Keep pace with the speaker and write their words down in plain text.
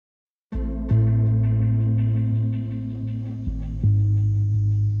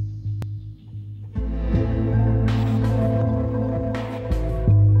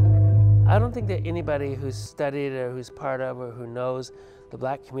don't think that anybody who's studied or who's part of or who knows the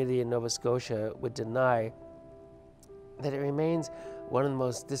Black community in Nova Scotia would deny that it remains one of the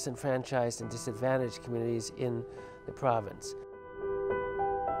most disenfranchised and disadvantaged communities in the province.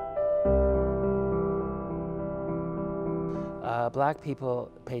 Black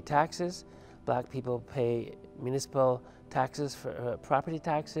people pay taxes. Black people pay municipal taxes for property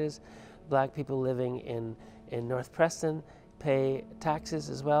taxes. Black people living in North Preston pay taxes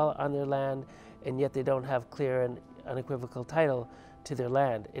as well on their land, and yet they don't have clear and unequivocal title to their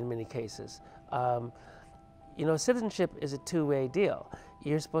land in many cases. You know, citizenship is a two-way deal.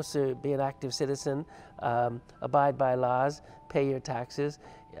 You're supposed to be an active citizen, abide by laws, pay your taxes,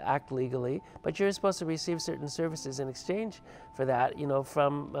 act legally, but you're supposed to receive certain services in exchange for that, you know,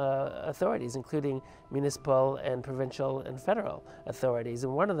 from authorities, including municipal and provincial and federal authorities.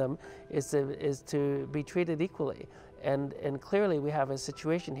 And one of them is to be treated equally. And clearly we have a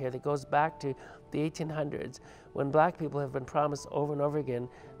situation here that goes back to the 1800s, when Black people have been promised over and over again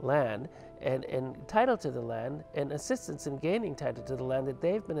land and title to the land and assistance in gaining title to the land that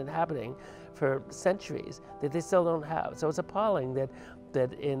they've been inhabiting for centuries that they still don't have. So it's appalling that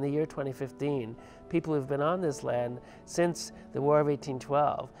in the year 2015, people who've been on this land since the War of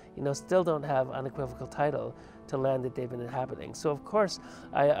 1812, you know, still don't have unequivocal title to land that they've been inhabiting. So of course,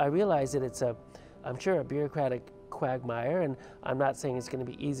 I realize that it's I'm sure a bureaucratic quagmire, and I'm not saying it's going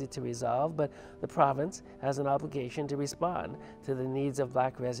to be easy to resolve, but the province has an obligation to respond to the needs of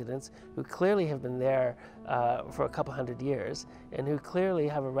Black residents who clearly have been there for a couple hundred years and who clearly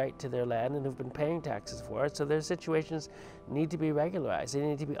have a right to their land and who've been paying taxes for it. So their situations need to be regularized. They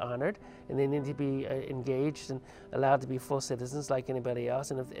need to be honored, and they need to be engaged and allowed to be full citizens like anybody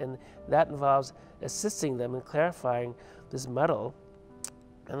else, and that involves assisting them in clarifying this muddle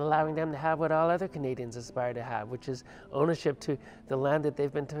and allowing them to have what all other Canadians aspire to have, which is ownership to the land that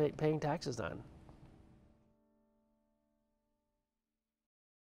they've been paying taxes on.